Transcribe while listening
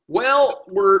Well,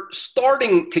 we're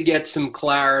starting to get some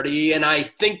clarity, and I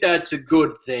think that's a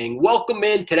good thing. Welcome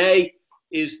in. Today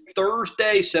is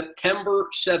Thursday, September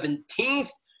 17th,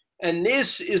 and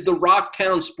this is the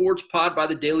Rocktown Sports Pod by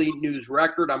the Daily News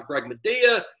Record. I'm Greg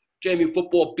Medea, JMU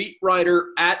football beat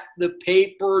writer at the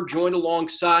paper, joined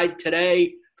alongside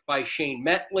today by Shane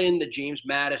Metlin, the James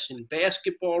Madison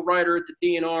basketball writer at the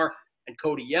DNR, and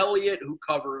Cody Elliott, who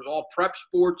covers all prep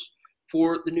sports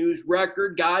for the News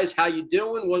Record. Guys, how you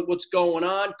doing? What's going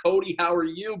on? Cody, how are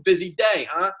you? Busy day,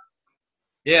 huh?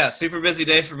 Yeah, super busy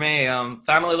day for me.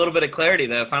 Finally a little bit of clarity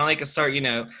though. Finally can start,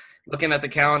 looking at the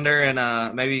calendar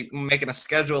and maybe making a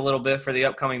schedule a little bit for the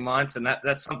upcoming months. And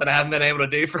that's something I haven't been able to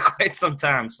do for quite some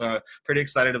time. So pretty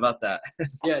excited about that.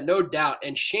 Yeah, no doubt.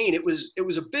 And Shane, it was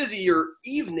a busier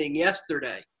evening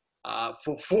yesterday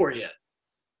for you.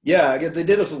 Yeah, I guess they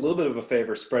did us a little bit of a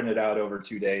favor spreading it out over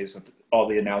 2 days with all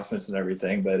the announcements and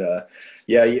everything. But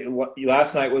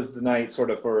last night was the night sort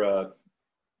of for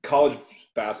college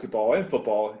basketball and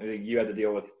football. You had to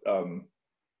deal with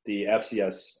the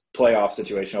FCS playoff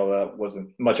situation, although that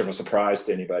wasn't much of a surprise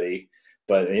to anybody.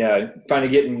 But yeah, kind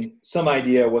of getting some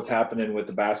idea what's happening with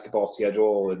the basketball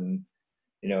schedule and,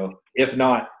 if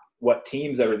not what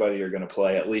teams everybody are going to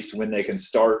play, at least when they can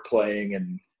start playing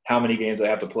and how many games they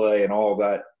have to play and all of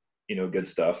that, good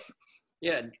stuff.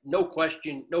 Yeah, no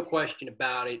question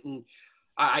about it. And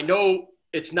I know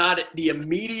it's not the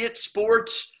immediate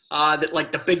sports that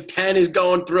like the Big Ten is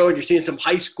going through, and you're seeing some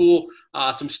high school,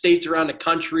 some states around the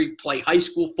country play high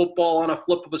school football on a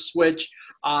flip of a switch.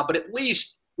 But at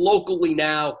least locally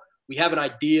now, we have an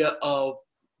idea of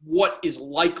what is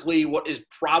likely, what is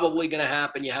probably going to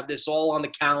happen. You have this all on the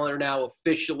calendar now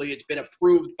officially. It's been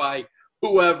approved by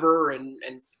whoever and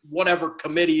whatever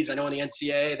committees. I know in the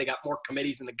NCAA, they got more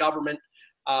committees than the government.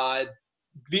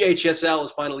 VHSL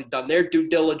has finally done their due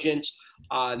diligence.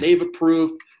 They've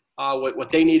approved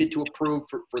what they needed to approve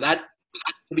for that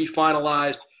to be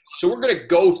finalized. So we're going to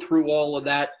go through all of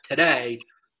that today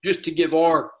just to give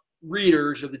our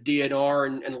readers of the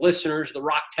DNR and listeners of the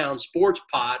Rocktown Sports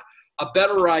Pod a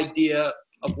better idea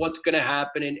of what's going to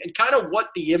happen and kind of what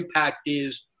the impact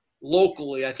is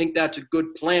locally. I think that's a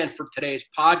good plan for today's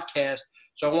podcast.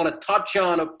 So I want to touch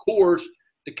on, of course,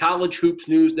 the college hoops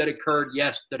news that occurred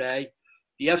yesterday,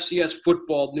 the FCS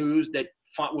football news that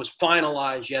was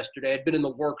finalized yesterday. It had been in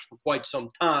the works for quite some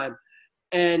time.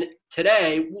 And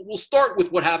today, we'll start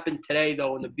with what happened today,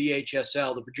 though, in the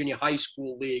VHSL, the Virginia High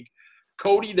School League.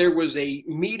 Cody, there was a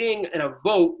meeting and a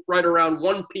vote right around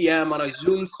 1 p.m. on a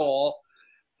Zoom call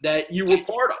that you were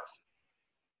part of.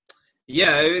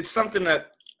 Yeah, it's something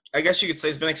that I guess you could say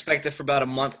has been expected for about a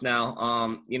month now.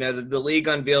 The league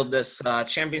unveiled this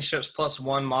Championships Plus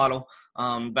One model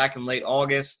back in late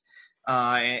August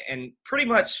and pretty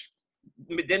much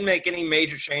didn't make any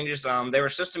major changes. They were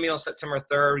supposed to meet on September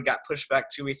 3rd, got pushed back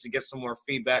 2 weeks to get some more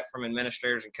feedback from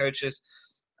administrators and coaches.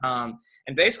 And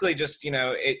basically just,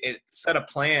 it set a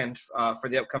plan for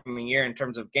the upcoming year in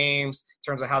terms of games,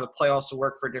 in terms of how the playoffs will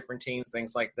work for different teams,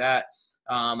 things like that.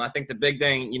 I think the big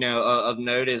thing, of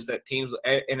note is that teams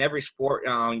in every sport,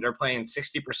 they're playing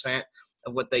 60%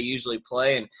 of what they usually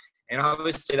play. And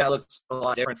obviously that looks a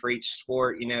lot different for each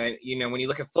sport. When you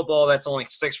look at football, that's only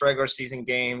 6 regular season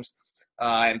games.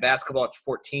 And basketball, it's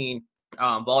 14,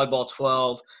 volleyball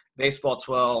 12, baseball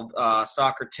 12,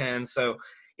 soccer 10. So,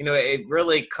 it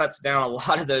really cuts down a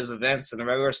lot of those events in the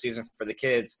regular season for the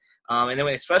kids. And then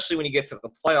especially when you get to the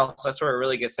playoffs, that's where it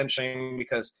really gets interesting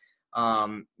because,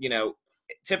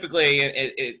 typically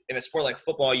in a sport like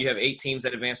football, you have 8 teams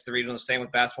that advance to the regional. Same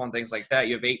with basketball and things like that.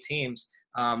 You have 8 teams.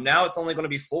 Now it's only going to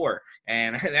be 4,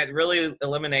 and that really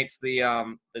eliminates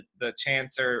the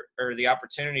chance or the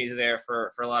opportunities there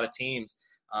for a lot of teams.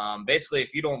 Basically,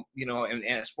 if you don't,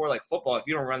 in a sport like football, if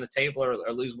you don't run the table or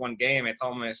lose one game, it's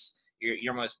almost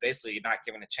you're almost basically not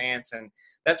given a chance, and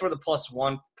that's where the plus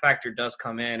one factor does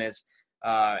come in. Is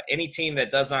any team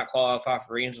that does not qualify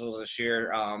for regionals this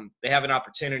year, they have an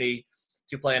opportunity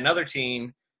to play another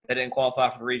team that didn't qualify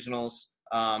for regionals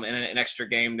and an extra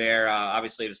game there.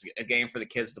 Obviously, just a game for the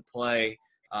kids to play.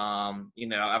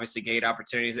 Obviously gate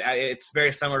opportunities. It's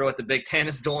very similar to what the Big Ten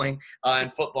is doing in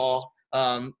football.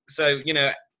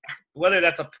 Whether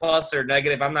that's a plus or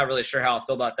negative, I'm not really sure how I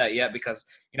feel about that yet because,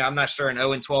 I'm not sure an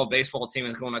 0-12 baseball team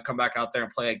is going to come back out there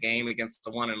and play a game against a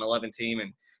 1-11 team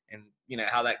and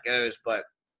how that goes. But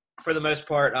for the most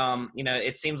part,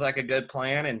 it seems like a good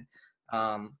plan. And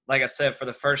like I said, for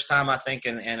the first time, I think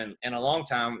in a long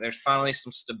time, there's finally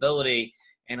some stability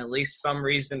and at least some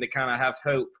reason to kind of have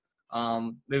hope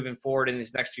moving forward in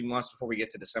these next few months before we get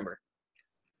to December.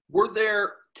 Were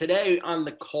there today on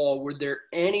the call, were there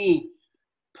any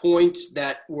points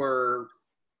that were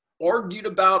argued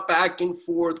about back and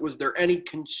forth? Was there any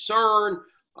concern,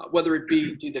 whether it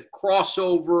be the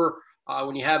crossover,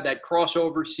 when you have that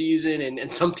crossover season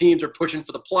and some teams are pushing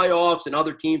for the playoffs and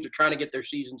other teams are trying to get their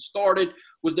season started?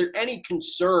 Was there any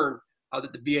concern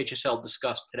that the VHSL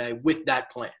discussed today with that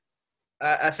plan?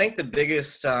 I think the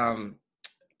biggest, I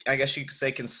guess you could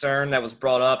say, concern that was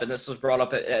brought up, and this was brought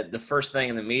up at the first thing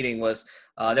in the meeting, was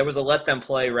there was a Let Them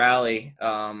Play rally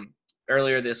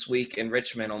earlier this week in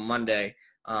Richmond on Monday.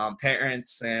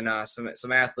 Parents and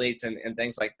some athletes and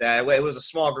things like that. It was a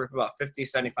small group, about 50,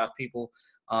 75 people,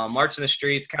 marching the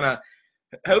streets, kind of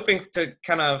hoping to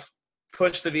kind of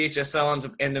push the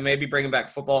VHSL into maybe bringing back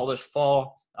football this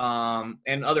fall.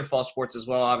 And other fall sports as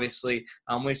well, obviously.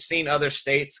 We've seen other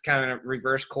states kind of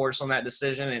reverse course on that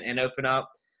decision and open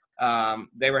up.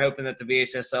 They were hoping that the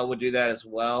VHSL would do that as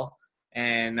well.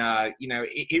 And,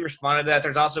 he responded to that.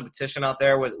 There's also a petition out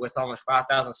there with almost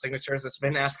 5,000 signatures that's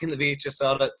been asking the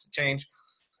VHSL to change.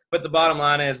 But the bottom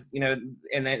line is,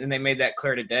 and they made that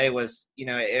clear today, was,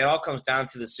 it all comes down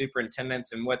to the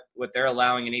superintendents and what they're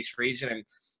allowing in each region. And,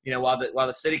 while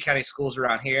the city county schools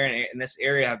around here and in this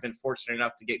area have been fortunate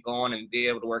enough to get going and be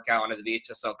able to work out under the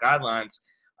VHSL guidelines,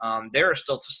 there are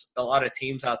still a lot of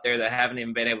teams out there that haven't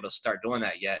even been able to start doing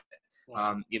that yet.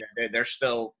 They're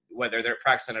still, whether they're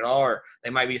practicing at all or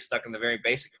they might be stuck in the very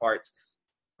basic parts,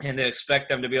 and to expect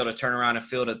them to be able to turn around and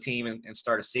field a team and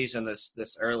start a season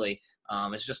this early,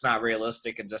 it's just not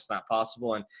realistic and just not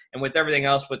possible. And with everything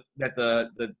else that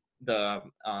the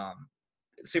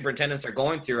superintendents are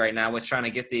going through right now with trying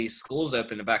to get these schools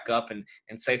open to back up and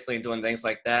safely and doing things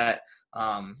like that,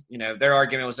 their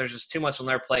argument was there's just too much on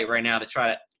their plate right now to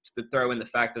try to throw in the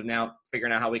fact of now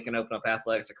figuring out how we can open up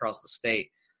athletics across the state.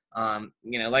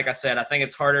 Like I said, I think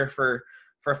it's harder for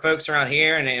folks around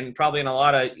here and probably in a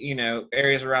lot of,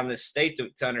 areas around this state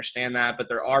to understand that, but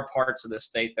there are parts of the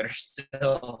state that are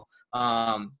still,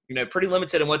 pretty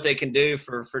limited in what they can do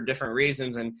for different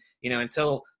reasons. And,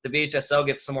 until the VHSL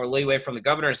gets some more leeway from the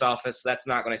governor's office, that's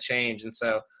not going to change. And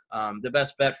so the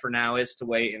best bet for now is to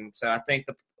wait. And so I think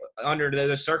under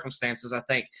those circumstances, I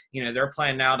think, their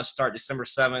plan now to start December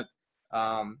 7th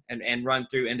and run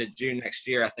through into June next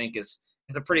year, I think is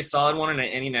a pretty solid one. And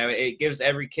it gives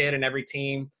every kid and every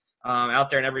team out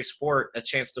there in every sport a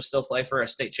chance to still play for a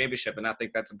state championship. And I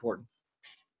think that's important.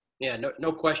 Yeah,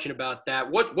 no question about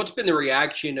that. What's been the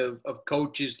reaction of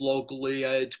coaches locally?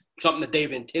 It's something that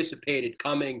they've anticipated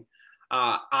coming,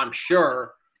 I'm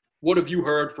sure. What have you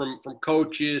heard from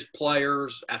coaches,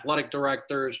 players, athletic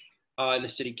directors in the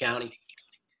city county?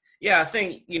 Yeah, I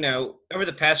think, over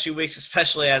the past few weeks,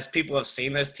 especially as people have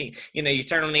seen those teams, you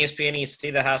turn on ESPN and you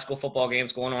see the high school football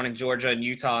games going on in Georgia and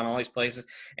Utah and all these places.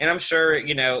 And I'm sure,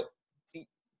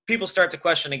 people start to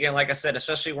question again, like I said,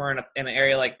 especially we're in an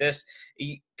area like this,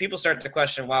 people start to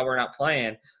question why we're not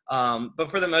playing.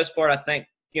 But for the most part, I think,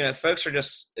 folks are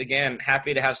just, again,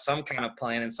 happy to have some kind of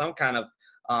plan and some kind of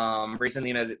reason,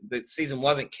 the season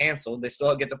wasn't canceled. They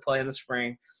still get to play in the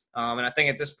spring. And I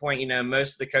think at this point,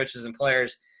 most of the coaches and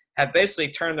players have basically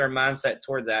turned their mindset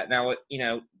towards that. Now,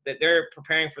 that they're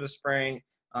preparing for the spring.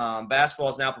 Basketball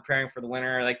is now preparing for the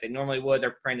winter like they normally would.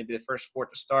 They're preparing to be the first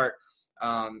sport to start.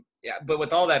 But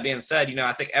with all that being said,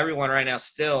 I think everyone right now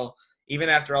still, even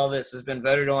after all this has been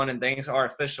voted on and things are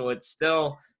official, it's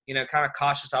still, kind of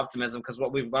cautious optimism, because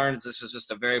what we've learned is this is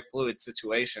just a very fluid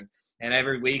situation. And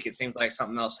every week it seems like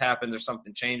something else happens or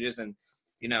something changes. And,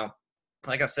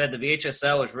 like I said, the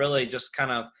VHSL is really just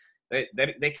kind of,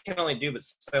 they can only do but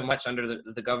so much under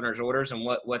the governor's orders and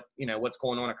what's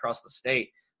going on across the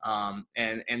state. And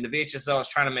the VHSL is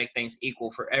trying to make things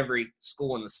equal for every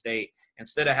school in the state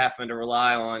instead of having to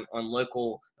rely on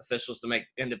local officials to make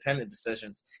independent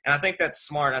decisions. And I think that's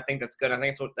smart. I think that's good. I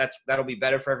think that'll be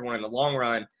better for everyone in the long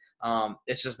run.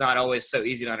 It's just not always so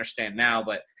easy to understand now.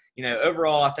 But,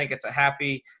 overall, I think it's a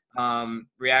happy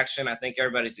reaction. I think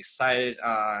everybody's excited,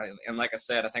 and like I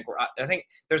said, I think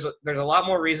there's a lot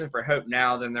more reason for hope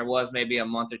now than there was maybe a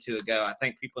month or two ago. I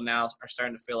think people now are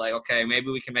starting to feel like, okay, maybe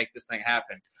we can make this thing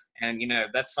happen, and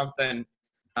that's something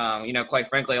quite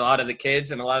frankly a lot of the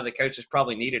kids and a lot of the coaches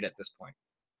probably needed at this point.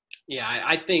 Yeah,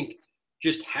 I think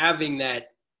just having that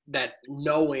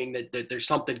knowing that there's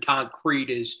something concrete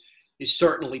is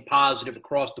certainly positive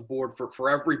across the board for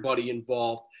everybody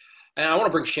involved. And I want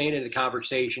to bring Shane into the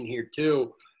conversation here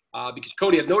too, because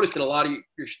Cody, I've noticed in a lot of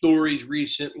your stories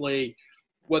recently,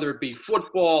 whether it be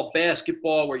football,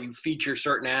 basketball, where you feature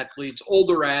certain athletes,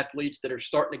 older athletes that are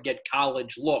starting to get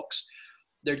college looks,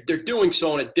 they're doing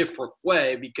so in a different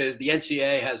way because the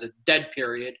NCAA has a dead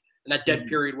period, and that dead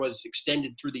period was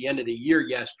extended through the end of the year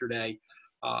yesterday,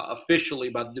 officially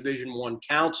by the Division I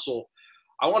Council.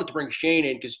 I wanted to bring Shane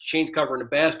in because Shane's covering the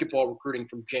basketball recruiting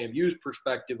from JMU's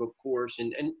perspective, of course,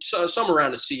 and so some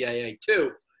around the CAA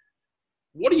too.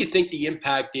 What do you think the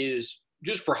impact is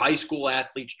just for high school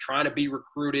athletes trying to be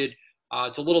recruited?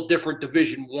 It's a little different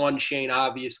Division I, Shane,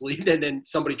 obviously, than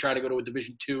somebody trying to go to a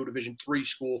Division II, Division III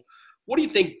school. What do you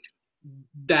think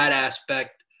that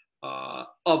aspect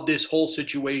of this whole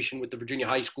situation with the Virginia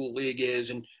High School League is,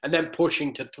 and then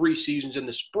pushing to 3 seasons in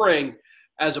the spring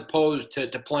as opposed to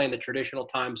playing the traditional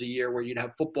times a year where you'd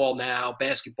have football now,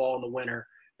 basketball in the winter,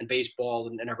 and baseball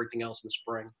and everything else in the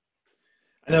spring?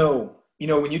 I know,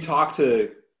 when you talk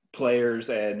to players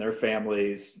and their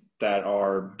families that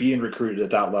are being recruited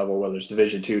at that level, whether it's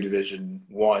Division II, Division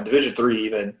I, Division III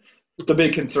even, the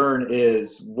big concern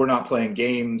is we're not playing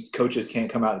games. Coaches can't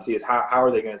come out and see us. How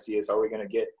are they going to see us? Are we going to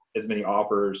get as many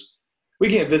offers? We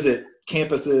can't visit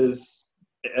campuses.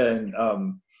 And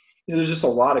there's just a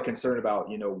lot of concern about,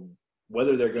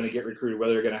 whether they're going to get recruited,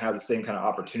 whether they're going to have the same kind of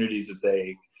opportunities as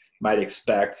they might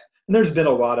expect. And there's been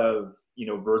a lot of,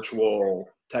 virtual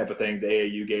type of things.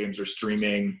 AAU games are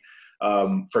streaming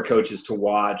for coaches to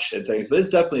watch and things. But it's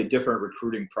definitely a different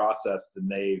recruiting process than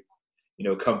they've,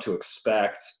 come to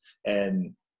expect.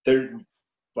 And they're,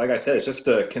 like I said, it's just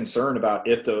a concern about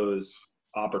if those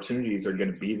opportunities are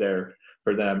going to be there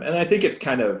for them. And I think it's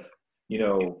kind of,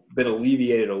 been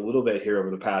alleviated a little bit here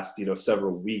over the past,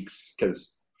 several weeks,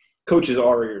 because coaches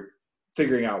are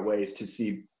figuring out ways to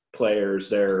see players.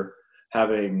 They're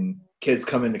having kids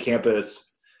come into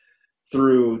campus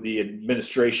through the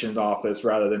administration's office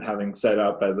rather than having set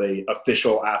up as a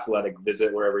official athletic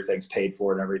visit where everything's paid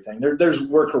for and everything. There's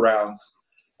workarounds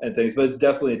and things, but it's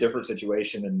definitely a different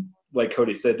situation. And like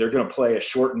Cody said, they're going to play a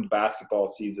shortened basketball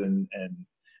season. And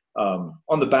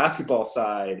on the basketball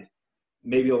side,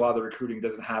 maybe a lot of the recruiting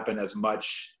doesn't happen as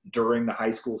much during the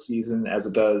high school season as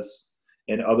it does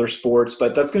in other sports,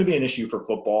 but that's going to be an issue for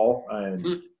football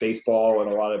and baseball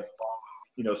and a lot of,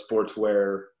 sports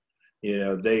where,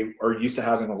 they are used to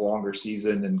having a longer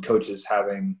season and coaches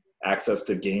having access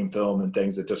to game film and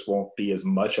things that just won't be as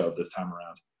much of this time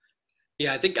around.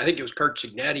 Yeah, I think it was Kurt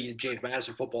Cignetti, the James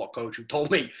Madison football coach, who told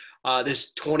me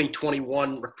this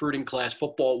 2021 recruiting class,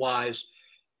 football-wise,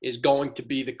 is going to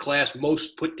be the class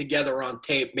most put together on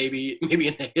tape, maybe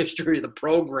in the history of the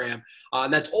program.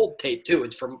 And that's old tape, too.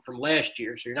 It's from last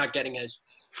year, so you're not getting as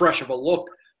fresh of a look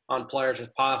on players as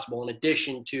possible, in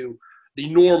addition to the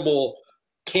normal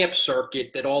camp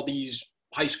circuit that all these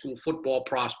high school football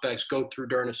prospects go through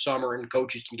during the summer, and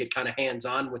coaches can get kind of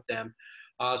hands-on with them.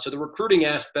 So the recruiting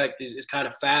aspect is kind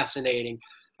of fascinating.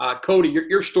 Cody,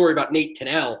 your story about Nate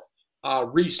Tennell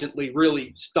recently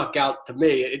really stuck out to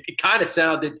me. It kind of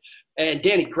sounded, and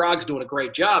Danny Krog's doing a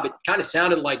great job, it kind of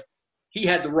sounded like he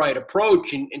had the right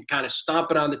approach and kind of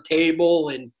stomping on the table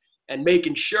and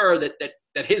making sure that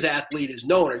his athlete is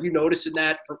known. Are you noticing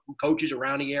that from coaches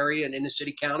around the area and in the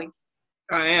city county?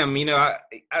 I am.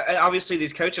 I obviously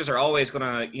these coaches are always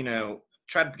going to,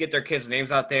 try to get their kids' names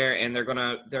out there, and they're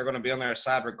gonna be on their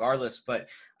side regardless. But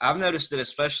I've noticed it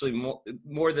especially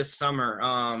more this summer.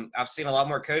 I've seen a lot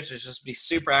more coaches just be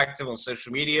super active on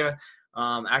social media,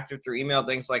 active through email,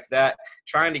 things like that,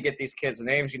 trying to get these kids'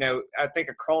 names. I think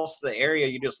across the area,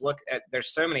 you just look at,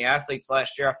 there's so many athletes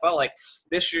last year. I felt like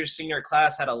this year's senior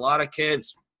class had a lot of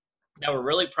kids that were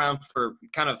really primed for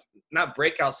kind of not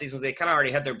breakout seasons. They kind of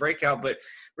already had their breakout, but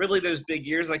really those big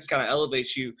years that kind of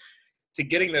elevate you to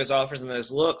getting those offers and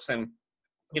those looks. And,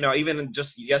 even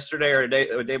just yesterday or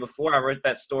a day before, I wrote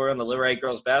that story on the Little Ray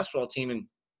girls basketball team, and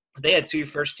they had 2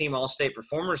 first-team All-State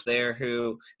performers there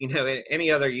who, in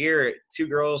any other year, 2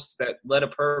 girls that led a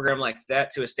program like that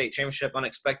to a state championship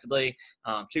unexpectedly,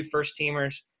 2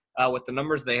 first-teamers. With the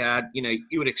numbers they had,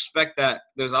 you would expect that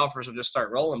those offers would just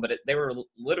start rolling, but they were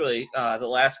literally the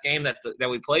last game that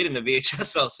we played in the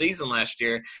VHSL season last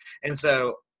year. And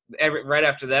so right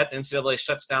after that, the NCAA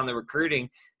shuts down the recruiting,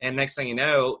 and next thing you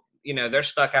know, they're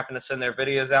stuck having to send their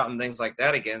videos out and things like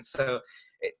that again. So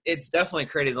it's definitely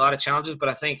created a lot of challenges, but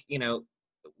I think,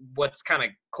 what's kind of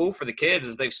cool for the kids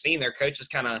is they've seen their coaches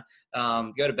kind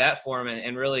of go to bat for them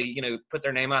and really, put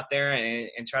their name out there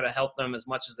and try to help them as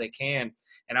much as they can.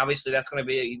 And obviously that's going to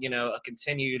be, a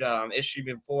continued issue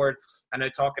moving forward. I know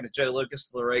talking to Joe Lucas,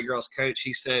 the Luray girls coach,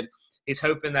 he said he's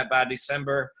hoping that by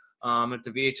December, if the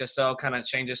VHSL kind of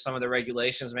changes some of the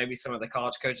regulations, maybe some of the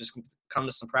college coaches can come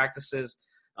to some practices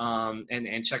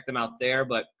and check them out there.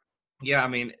 But yeah,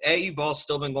 AAU ball's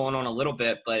still been going on a little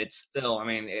bit, but it's still,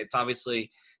 it's obviously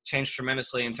changed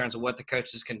tremendously in terms of what the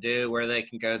coaches can do, where they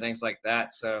can go, things like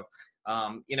that. So,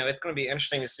 it's going to be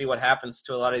interesting to see what happens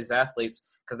to a lot of these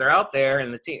athletes because they're out there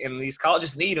and and these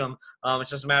colleges need them.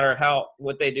 It's just a matter of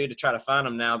what they do to try to find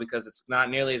them now because it's not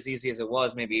nearly as easy as it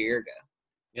was maybe a year ago.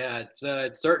 Yeah,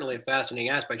 it's certainly a fascinating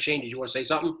aspect. Shane, did you want to say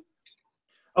something?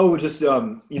 Oh, just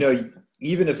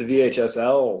even if the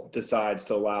VHSL decides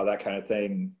to allow that kind of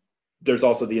thing, there's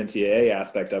also the NCAA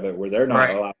aspect of it where they're not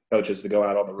allowing coaches to go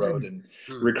out on the road and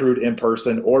recruit in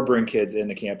person or bring kids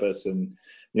into campus. And,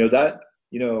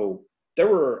 there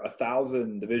were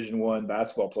 1,000 Division I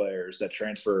basketball players that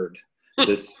transferred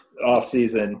this off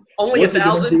season. Only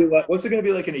 1,000? What's it going to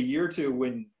be like in a year or two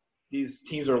when these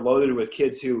teams are loaded with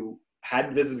kids who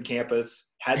hadn't visited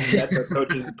campus, hadn't met their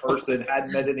coaches in person,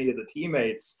 hadn't met any of the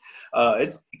teammates?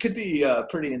 It could be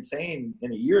pretty insane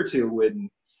in a year or two when,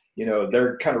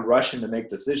 they're kind of rushing to make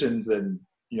decisions and,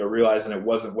 realizing it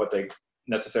wasn't what they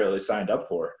necessarily signed up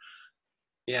for.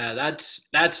 Yeah,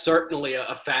 that's certainly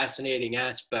a fascinating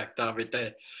aspect of it.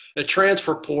 The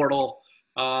transfer portal,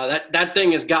 that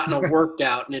thing has gotten a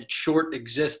workout in its short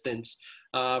existence,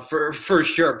 for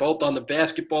sure, both on the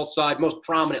basketball side, most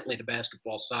prominently the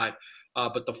basketball side,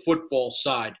 but the football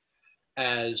side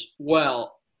as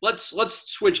well. Let's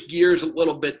switch gears a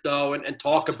little bit though and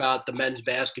talk about the men's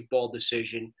basketball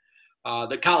decision,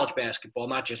 the college basketball,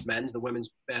 not just men's, the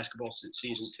women's basketball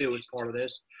season too is part of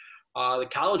this. The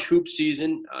college hoop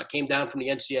season came down from the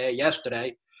NCAA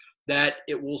yesterday that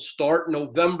it will start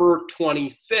November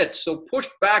 25th. So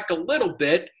pushed back a little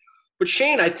bit. But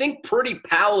Shane, I think pretty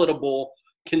palatable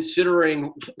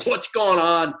considering what's gone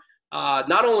on,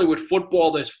 not only with football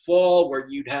this fall where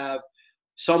you'd have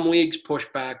some leagues push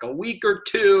back a week or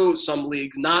two, some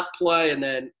leagues not play, and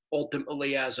then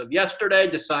ultimately as of yesterday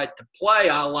decide to play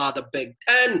a la the Big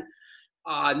Ten.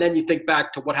 And then you think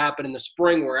back to what happened in the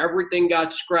spring where everything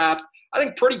got scrapped. I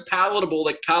think pretty palatable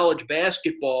that college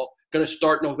basketball going to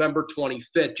start November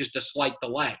 25th, just a slight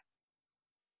delay.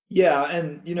 Yeah,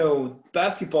 and,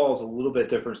 basketball is a little bit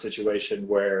different situation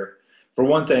where, for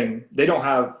one thing, they don't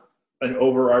have an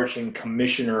overarching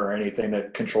commissioner or anything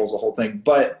that controls the whole thing.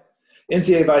 But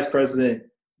NCAA Vice President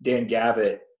Dan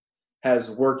Gavitt has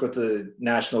worked with the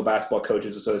National Basketball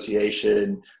Coaches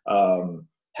Association,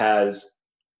 has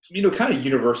kind of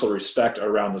universal respect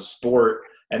around the sport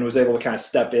and was able to kind of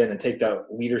step in and take that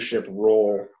leadership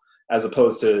role as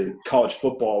opposed to college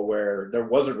football where there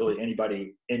wasn't really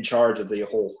anybody in charge of the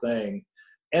whole thing.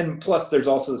 And plus there's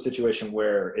also the situation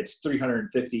where it's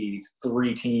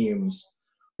 353 teams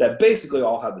that basically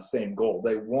all have the same goal.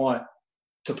 They want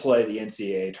to play the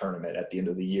NCAA tournament at the end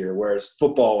of the year, whereas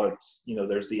football, it's,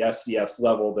 there's the FCS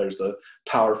level, there's the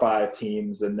Power 5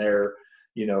 teams and they're,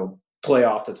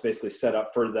 playoff that's basically set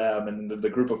up for them and the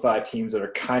group of 5 teams that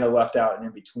are kind of left out and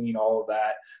in between all of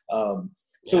that.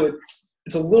 So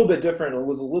it's a little bit different. It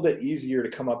was a little bit easier to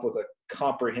come up with a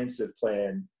comprehensive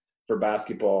plan for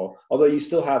basketball, although you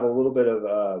still have a little bit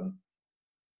of,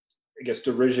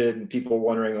 derision, people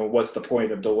wondering, what's the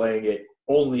point of delaying it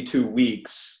only 2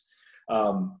 weeks?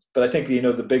 But I think,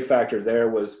 the big factor there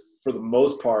was, for the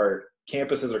most part,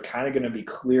 campuses are kind of going to be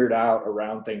cleared out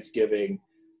around Thanksgiving.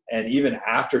 And even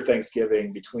after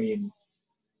Thanksgiving, between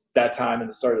that time and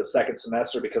the start of the second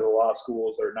semester, because a lot of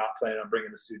schools are not planning on bringing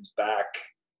the students back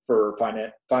for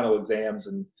final exams.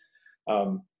 And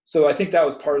so I think that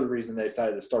was part of the reason they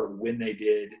decided to start when they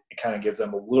did. It kind of gives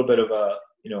them a little bit of a,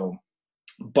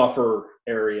 buffer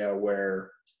area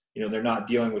where, they're not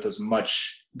dealing with as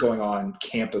much going on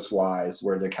campus-wise,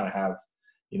 where they kind of have,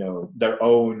 their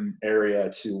own area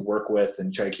to work with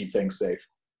and try to keep things safe.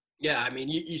 Yeah, I mean,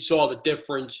 you saw the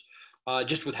difference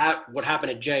just with what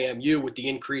happened at JMU with the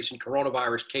increase in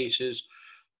coronavirus cases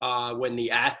when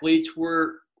the athletes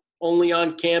were only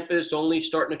on campus, only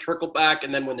starting to trickle back,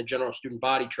 and then when the general student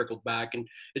body trickled back. And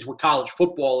it's what college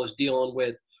football is dealing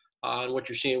with and what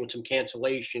you're seeing with some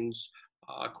cancellations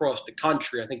across the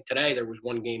country. I think today there was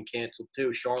one game canceled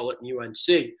too, Charlotte and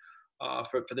UNC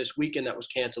for this weekend that was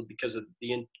canceled because of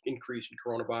the increase in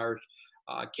coronavirus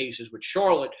cases with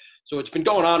Charlotte. So it's been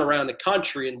going on around the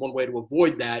country, and one way to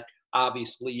avoid that,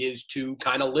 obviously, is to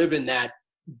kind of live in that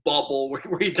bubble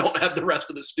where you don't have the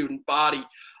rest of the student body,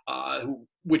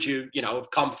 which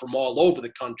have come from all over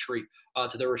the country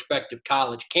to their respective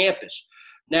college campus.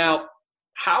 Now,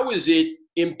 how is it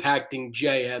impacting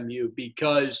JMU?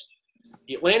 Because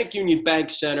the Atlantic Union Bank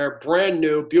Center, brand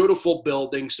new, beautiful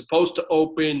building, supposed to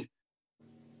open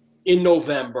in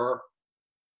November.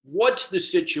 What's the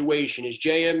situation? Is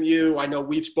JMU, I know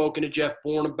we've spoken to Jeff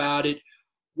Bourne about it.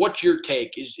 What's your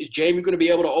take? Is JMU going to be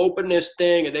able to open this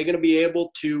thing? Are they going to be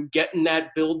able to get in that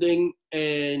building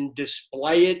and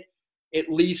display it at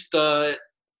least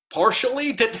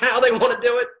partially to how they want to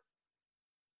do it?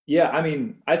 Yeah, I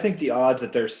mean, I think the odds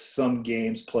that there's some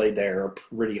games played there are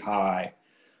pretty high.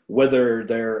 Whether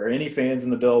there are any fans in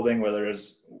the building, whether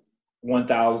there's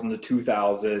 1,000 to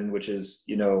 2,000, which is,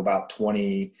 about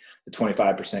 20 to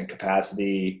 25%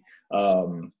 capacity.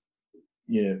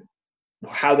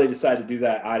 How they decide to do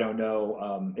that, I don't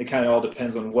know. It kind of all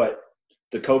depends on what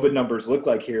the COVID numbers look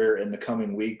like here in the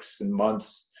coming weeks and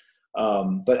months.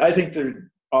 But I think the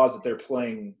odds that they're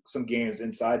playing some games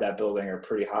inside that building are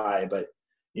pretty high. But,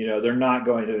 they're not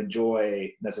going to enjoy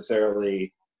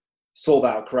necessarily sold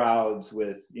out crowds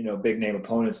with, big name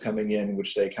opponents coming in,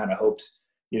 which they kind of hoped,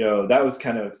 that was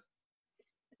kind of,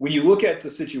 when you look at the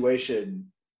situation,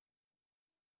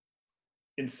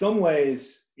 in some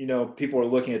ways, people are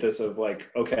looking at this of like,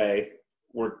 okay,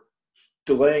 we're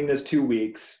delaying this 2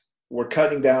 weeks. We're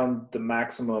cutting down the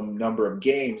maximum number of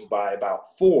games by about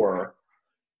 4,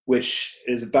 which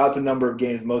is about the number of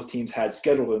games most teams had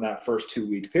scheduled in that first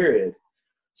 2-week period.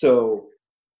 So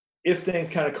if things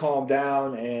kind of calm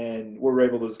down and we're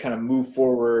able to just kind of move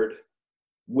forward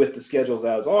with the schedules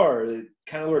as are, it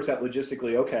kind of works out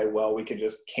logistically. Okay, well, we can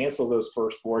just cancel those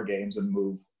first 4 games and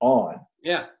move on.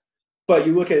 Yeah. But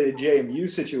you look at a JMU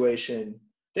situation,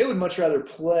 they would much rather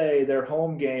play their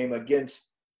home game against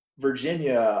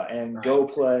Virginia and go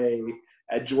play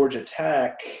at Georgia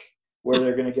Tech, where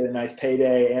they're going to get a nice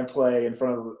payday and play in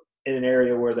an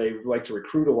area where they like to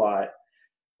recruit a lot.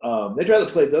 They'd rather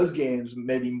play those games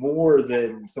maybe more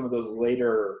than some of those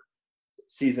later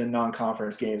season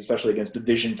non-conference games, especially against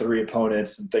Division III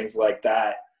opponents and things like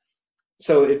that.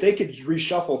 So if they could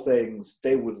reshuffle things,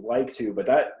 they would like to, but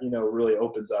that, really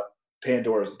opens up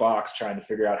Pandora's box trying to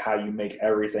figure out how you make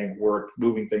everything work,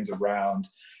 moving things around.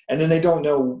 And then they don't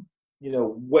know,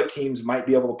 what teams might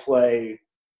be able to play,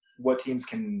 what teams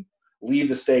can leave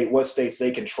the state, what states they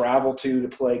can travel to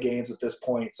play games at this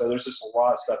point. So there's just a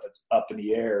lot of stuff that's up in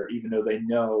the air, even though they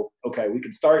know, okay, we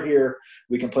can start here,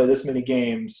 we can play this many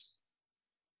games,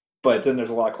 but then there's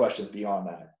a lot of questions beyond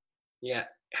that. Yeah.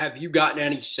 Have you gotten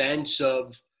any sense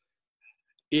of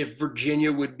if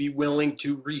Virginia would be willing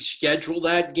to reschedule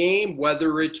that game,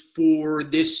 whether it's for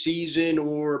this season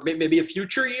or maybe a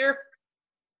future year?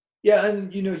 Yeah,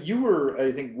 and, you were,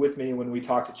 I think, with me when we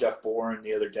talked to Jeff Bourne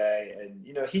the other day, and,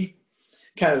 he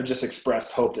kind of just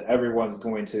expressed hope that everyone's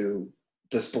going to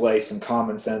display some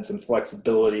common sense and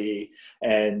flexibility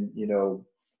and,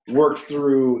 work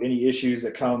through any issues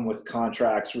that come with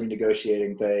contracts,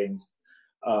 renegotiating things.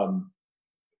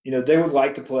 They would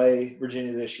like to play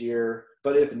Virginia this year,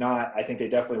 but if not, I think they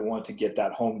definitely want to get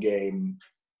that home game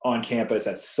on campus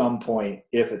at some point,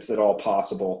 if it's at all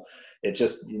possible. It's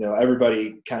just,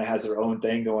 everybody kind of has their own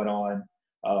thing going on.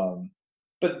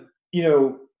 But,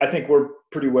 I think we're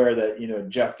pretty aware that,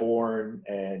 Jeff Bourne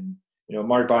and,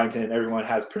 Mark Byington and everyone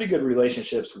has pretty good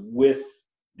relationships with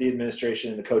the administration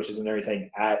and the coaches and everything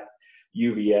at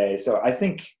UVA. So I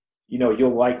think, you'll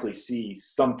likely see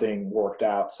something worked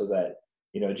out so that,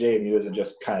 JMU isn't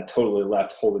just kind of totally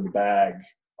left holding the bag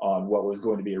on what was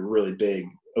going to be a really big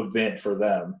event for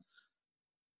them.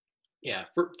 Yeah,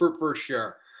 for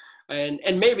sure.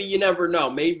 And maybe you never know.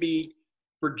 Maybe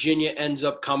Virginia ends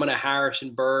up coming to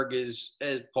Harrisonburg as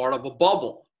part of a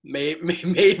bubble.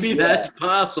 Maybe that's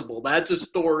possible. That's a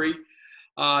story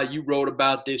you wrote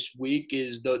about this week,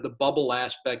 is the bubble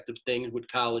aspect of things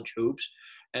with college hoops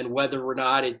and whether or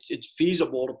not it's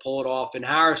feasible to pull it off in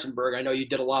Harrisonburg. I know you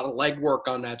did a lot of legwork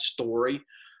on that story,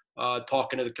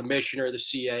 talking to the commissioner of the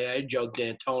CAA, Joe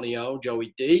D'Antonio,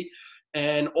 Joey D.,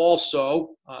 and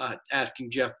also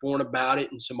asking Jeff Bourne about it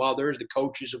and some others, the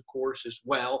coaches, of course, as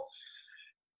well.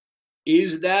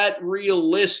 Is that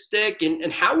realistic?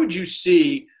 And how would you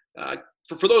see,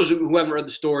 for those who haven't read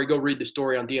the story, go read the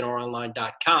story on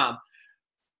dnronline.com.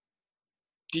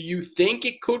 Do you think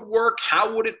it could work?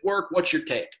 How would it work? What's your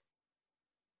take?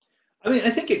 I mean, I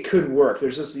think it could work.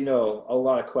 There's just, a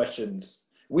lot of questions.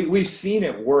 We've seen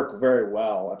it work very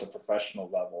well at the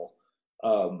professional level.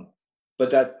 But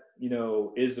that,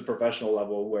 is the professional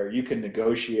level where you can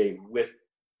negotiate with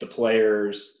the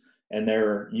players and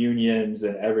their unions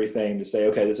and everything to say,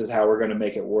 okay, this is how we're going to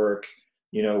make it work.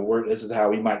 This is how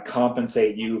we might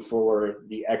compensate you for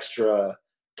the extra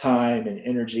time and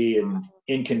energy and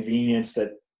inconvenience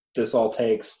that this all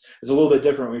takes. It's a little bit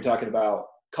different when you're talking about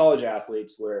college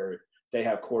athletes where they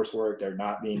have coursework, they're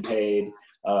not being paid,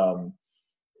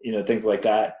 things like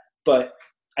that. But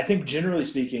I think generally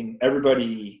speaking,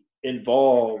 everybody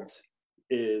involved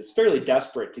is fairly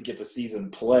desperate to get the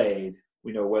season played.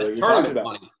 Whether you're talking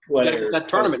about players, that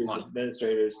tournament money,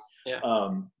 administrators.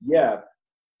 Yeah.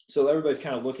 So everybody's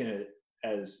kind of looking at it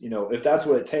as, if that's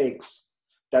what it takes,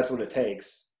 that's what it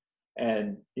takes.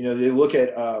 And, they look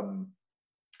at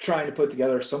trying to put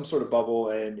together some sort of bubble.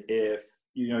 And if,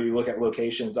 you look at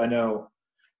locations, I know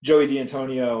Joey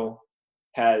D'Antonio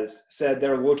has said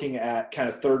they're looking at kind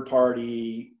of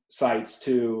third-party sites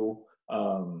too.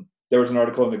 There was an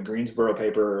article in the Greensboro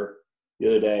paper the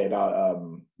other day about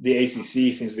the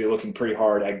ACC seems to be looking pretty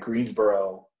hard at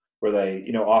Greensboro, where they,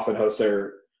 often host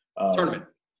their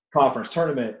conference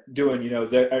tournament, doing,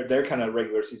 their kind of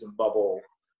regular season bubble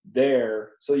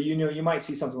there. So, you might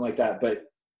see something like that. But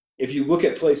if you look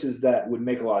at places that would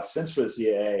make a lot of sense for the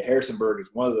CAA, Harrisonburg is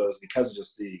one of those because of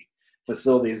just the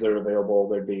facilities that are available.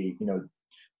 There'd be,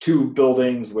 2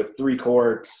 buildings with 3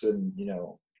 courts, and,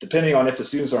 depending on if the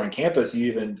students are on campus, you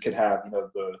even could have,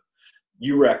 the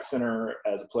UREC Center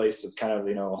as a place that's kind of,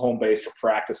 a home base for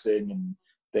practicing and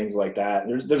things like that.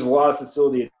 There's a lot of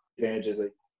facility advantages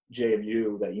at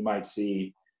JMU that you might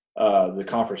see the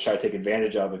conference try to take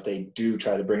advantage of if they do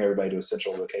try to bring everybody to a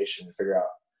central location and figure out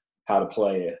how to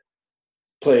play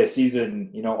a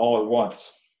season, all at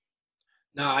once.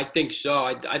 No, I think so.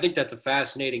 I think that's a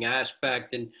fascinating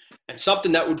aspect and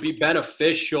something that would be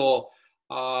beneficial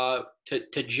to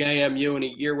JMU in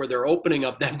a year where they're opening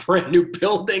up that brand new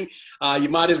building. You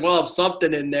might as well have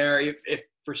something in there if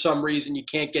for some reason you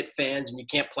can't get fans and you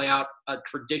can't play out a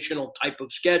traditional type of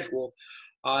schedule.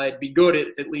 It'd be good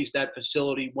if at least that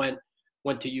facility went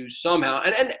to use somehow.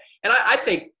 And I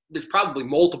think there's probably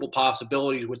multiple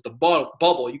possibilities with the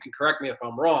bubble. You can correct me if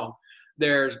I'm wrong.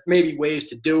 There's maybe ways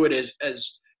to do it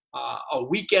as a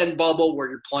weekend bubble where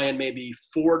you're playing maybe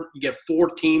you get 4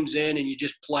 teams in and you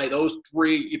just play those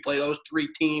 3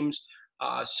 teams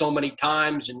so many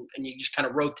times and you just kind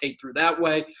of rotate through that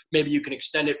way. Maybe you can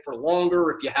extend it for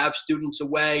longer if you have students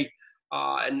away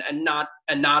and not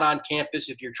on campus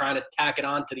if you're trying to tack it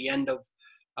on to the end of,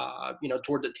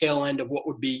 toward the tail end of what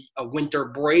would be a winter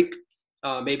break.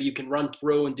 Maybe you can run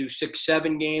through and do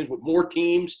 6-7 games with more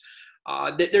teams.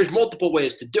 There's multiple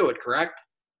ways to do it, correct?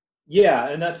 Yeah,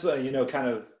 and that's kind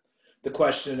of the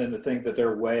question and the thing that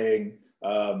they're weighing.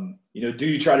 Do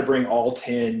you try to bring all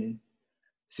 10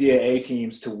 CAA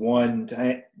teams to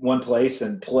one place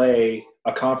and play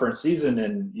a conference season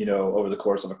in over the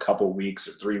course of a couple of weeks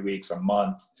or 3 weeks, a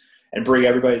month, and bring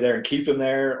everybody there and keep them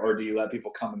there, or do you let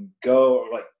people come and go,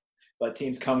 or let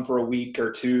teams come for a week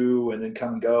or 2 and then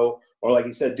come and go? Or like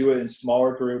you said, do it in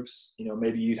smaller groups.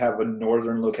 Maybe you'd have a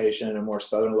northern location and a more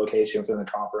southern location within the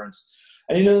conference.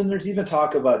 And, then there's even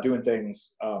talk about doing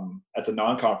things at the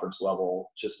non-conference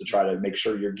level just to try to make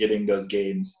sure you're getting those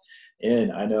games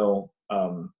in. I know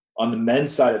on the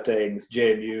men's side of things,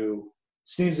 JMU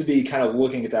seems to be kind of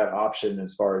looking at that option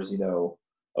as far as,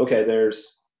 okay,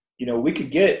 there's, we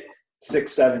could get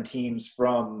 6-7 teams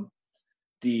from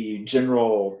the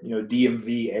general,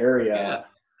 DMV area.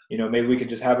 Yeah. Maybe we could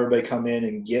just have everybody come in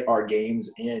and get our games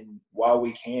in while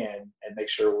we can and make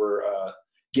sure we're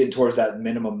getting towards that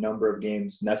minimum number of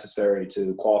games necessary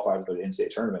to qualify for the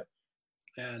in-state tournament.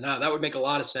 Yeah, no, that would make a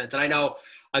lot of sense. And I know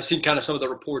I've seen kind of some of the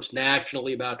reports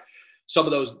nationally about some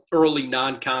of those early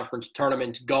non-conference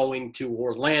tournaments going to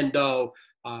Orlando.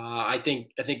 I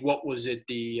think what was it?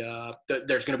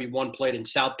 There's going to be one played in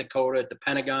South Dakota at the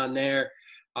Pentagon there.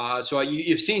 So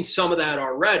you've seen some of that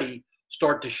already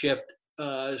start to shift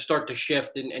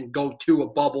and go to a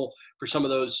bubble for some of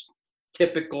those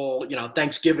typical,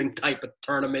 Thanksgiving type of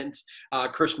tournaments,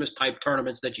 Christmas type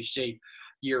tournaments that you see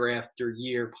year after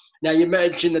year. Now, you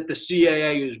mentioned that the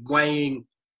CAA is weighing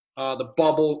the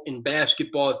bubble in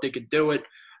basketball if they could do it.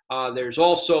 There's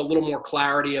also a little more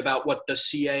clarity about what the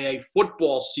CAA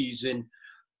football season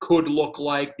could look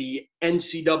like. The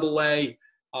NCAA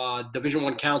Division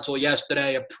I Council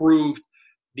yesterday approved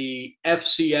the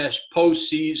FCS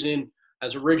postseason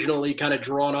as originally kind of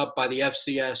drawn up by the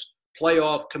FCS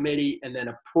playoff committee and then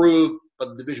approved by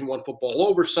the Division I Football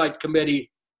Oversight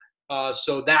Committee.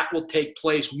 So that will take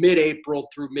place mid-April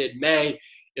through mid-May.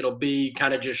 It'll be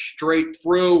kind of just straight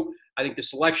through. I think the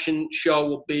selection show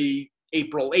will be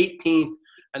April 18th,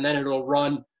 and then it'll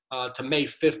run to May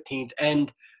 15th.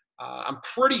 And I'm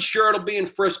pretty sure it'll be in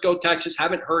Frisco, Texas.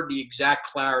 Haven't heard the exact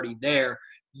clarity there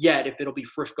yet if it'll be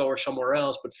Frisco or somewhere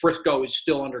else, but Frisco is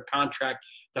still under contract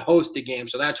to host the game.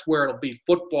 So that's where it'll be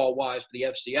football-wise for the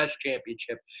FCS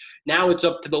championship. Now it's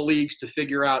up to the leagues to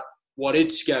figure out what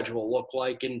its schedule will look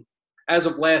like. And as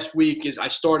of last week, I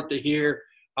started to hear,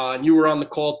 and you were on the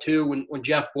call too, when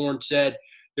Jeff Bourne said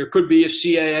there could be a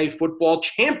CAA football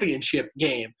championship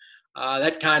game.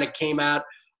 That kind of came out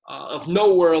of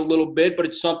nowhere a little bit, but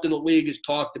it's something the league has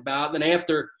talked about. And then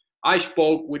after I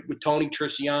spoke with Tony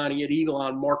Triciani at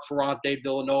Elon, Mark Ferrante at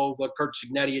Villanova, Kurt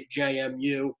Signetti at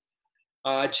JMU,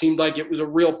 it seemed like it was a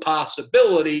real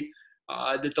possibility.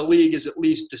 that the league has at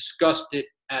least discussed it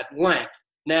at length.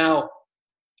 Now,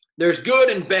 there's good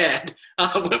and bad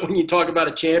when you talk about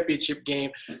a championship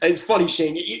game. And it's funny,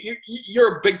 Shane,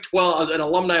 you're a Big 12, an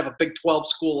alumni of a Big 12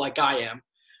 school like I am.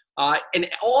 And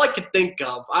all I could think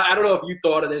of, I don't know if you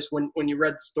thought of this when you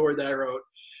read the story that I wrote,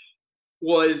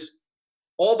 was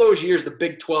all those years the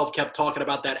Big 12 kept talking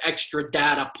about that extra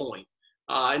data point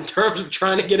in terms of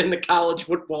trying to get in the college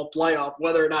football playoff,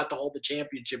 whether or not to hold the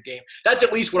championship game. That's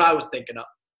at least what I was thinking of.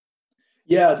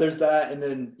 Yeah, there's that. And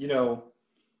then,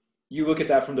 you look at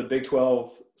that from the Big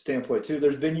 12 standpoint too.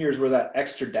 There's been years where that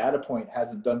extra data point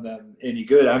hasn't done them any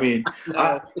good. I mean,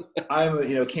 I'm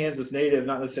a Kansas native,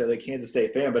 not necessarily a Kansas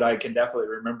State fan, but I can definitely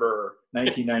remember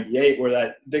 1998 where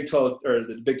that Big 12 or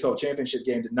the Big 12 championship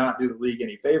game did not do the league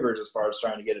any favors as far as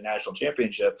trying to get a national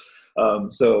championship.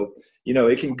 So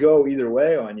it can go either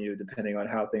way on you depending on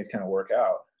how things kind of work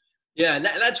out. Yeah, and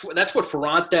that's what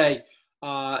Ferrante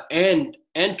and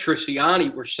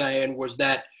Triciani were saying was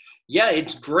that. Yeah,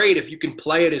 it's great if you can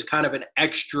play it as kind of an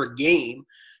extra game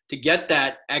to get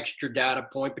that extra data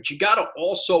point, but you got to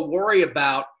also worry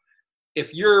about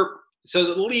so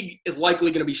the league is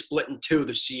likely going to be split in two,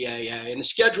 the CAA, and the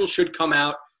schedule should come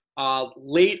out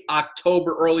late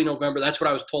October, early November. That's what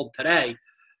I was told today.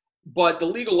 But the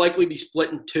league will likely be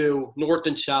split in two, North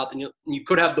and South, and you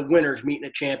could have the winners meet in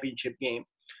a championship game.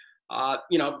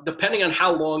 Depending on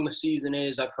how long the season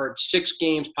is, I've heard 6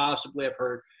 games possibly. I've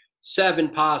heard 7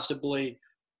 possibly,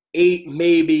 8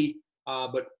 maybe,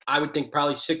 but I would think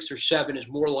probably 6 or 7 is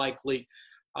more likely,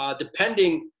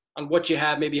 depending on what you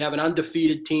have. Maybe you have an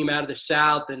undefeated team out of the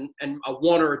South and a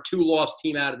 1 or a 2 loss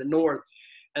team out of the North,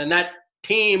 and that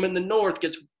team in the North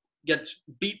gets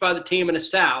beat by the team in the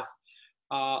South.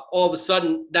 All of a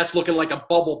sudden, that's looking like a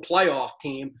bubble playoff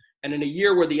team, and in a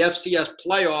year where the FCS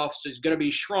playoffs is going to be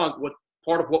shrunk, with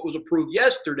part of what was approved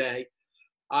yesterday,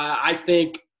 I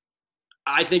think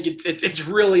it's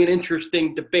really an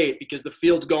interesting debate because the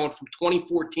field's going from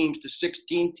 24 teams to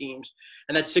 16 teams,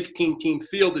 and that 16-team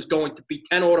field is going to be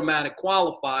 10 automatic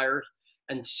qualifiers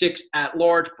and 6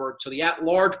 at-large berths. So the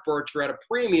at-large berths are at a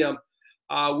premium,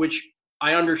 which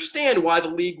I understand why the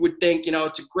league would think,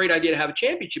 it's a great idea to have a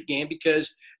championship game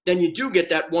because then you do get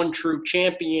that one true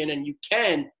champion, and you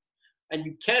can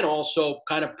also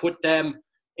kind of put them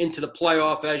into the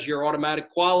playoff as your automatic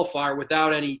qualifier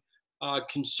without any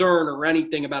concern or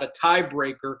anything about a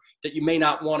tiebreaker that you may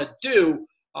not want to do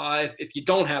if you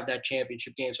don't have that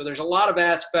championship game. So there's a lot of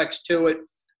aspects to it,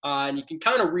 and you can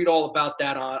kind of read all about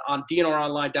that on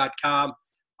dnronline.com.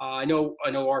 I know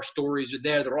our stories are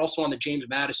there. They're also on the James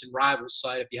Madison Rivals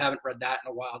site. If you haven't read that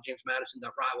in a while,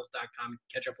 jamesmadison.rivals.com. You can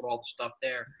catch up with all the stuff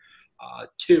there,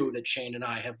 too, that Shane and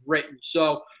I have written.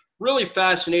 So really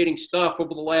fascinating stuff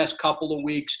over the last couple of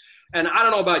weeks. And I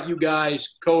don't know about you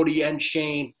guys, Cody and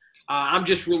Shane, I'm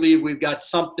just relieved we've got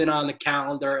something on the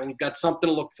calendar and we've got something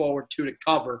to look forward to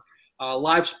cover.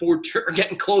 Live sports are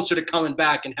getting closer to coming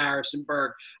back in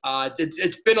Harrisonburg.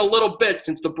 It's been a little bit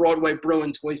since the Broadway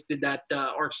Bruins hoisted that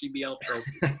RCBL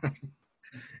trophy.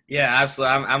 Yeah,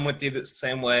 absolutely. I'm with you the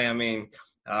same way. I mean,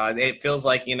 it feels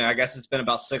like, I guess it's been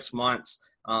about 6 months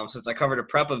since I covered a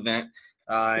prep event.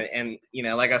 And,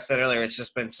 like I said earlier, it's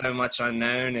just been so much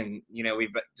unknown. And,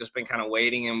 we've just been kind of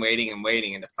waiting. And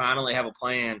to finally have a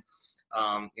plan,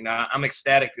 I'm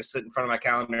ecstatic to sit in front of my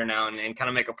calendar now and kind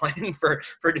of make a plan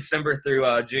for December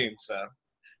through June. So,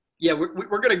 yeah, we're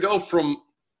going to go from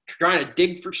trying to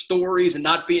dig for stories and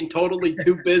not being totally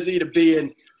too busy to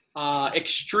being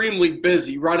extremely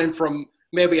busy, running from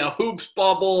maybe a hoops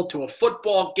bubble to a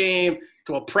football game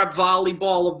to a prep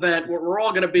volleyball event. We're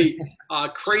all going to be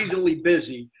crazily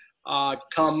busy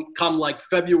come like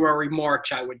February,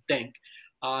 March, I would think.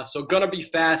 So going to be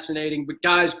fascinating. But,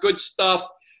 guys, good stuff.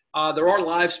 There are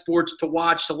live sports to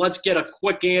watch, so let's get a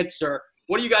quick answer.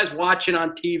 What are you guys watching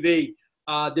on TV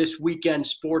this weekend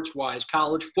sports-wise?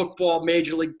 College football,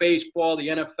 Major League Baseball, the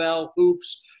NFL,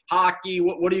 hoops, hockey.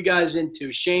 What are you guys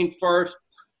into? Shane first,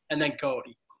 and then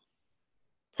Cody.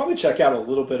 Probably check out a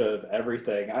little bit of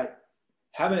everything. I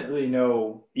haven't really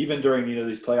even during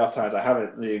these playoff times, I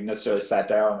haven't really necessarily sat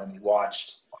down and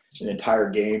watched an entire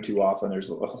game too often.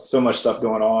 There's so much stuff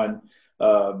going on,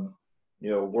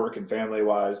 work and family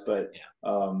wise. But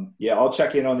I'll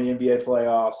check in on the NBA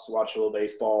playoffs, watch a little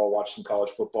baseball, watch some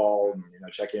college football, and,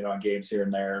 check in on games here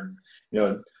and there,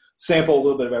 and sample a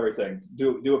little bit of everything.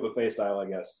 Do a buffet style, I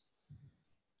guess.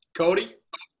 Cody?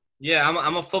 Yeah,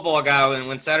 I'm a football guy.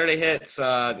 When Saturday hits,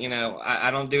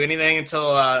 I don't do anything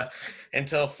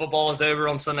until football is over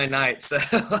on Sunday night. So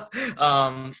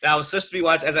I was supposed to be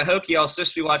watching, as a Hokie, I was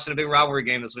supposed to be watching a big rivalry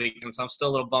game this week, and so I'm still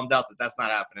a little bummed out that that's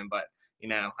not happening. But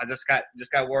I just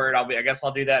got word. I guess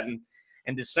I'll do that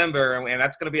in December, and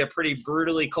that's going to be a pretty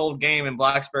brutally cold game in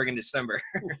Blacksburg in December.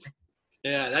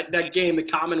 Yeah, that game, the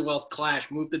Commonwealth Clash,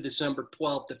 moved to December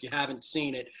 12th. If you haven't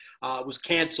seen it, was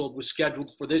canceled, was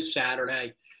scheduled for this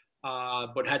Saturday,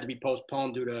 but had to be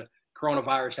postponed due to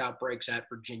coronavirus outbreaks at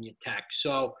Virginia Tech.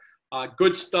 So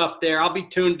good stuff there. I'll be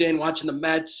tuned in watching the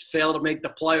Mets fail to make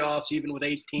the playoffs, even with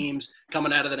 8 teams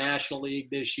coming out of the National League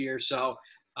this year. So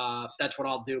that's what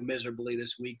I'll do miserably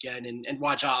this weekend, and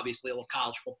watch, obviously, a little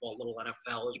college football, a little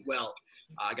NFL as well.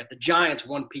 I got the Giants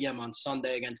 1 p.m. on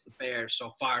Sunday against the Bears,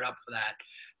 so fired up for that.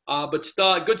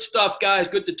 But good stuff, guys.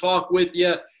 Good to talk with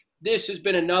you. This has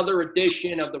been another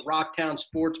edition of the Rocktown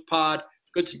Sports Pod.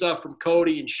 Good stuff from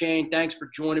Cody and Shane. Thanks for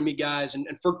joining me, guys. And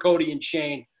for Cody and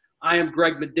Shane, I am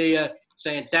Greg Medea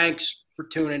saying thanks for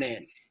tuning in.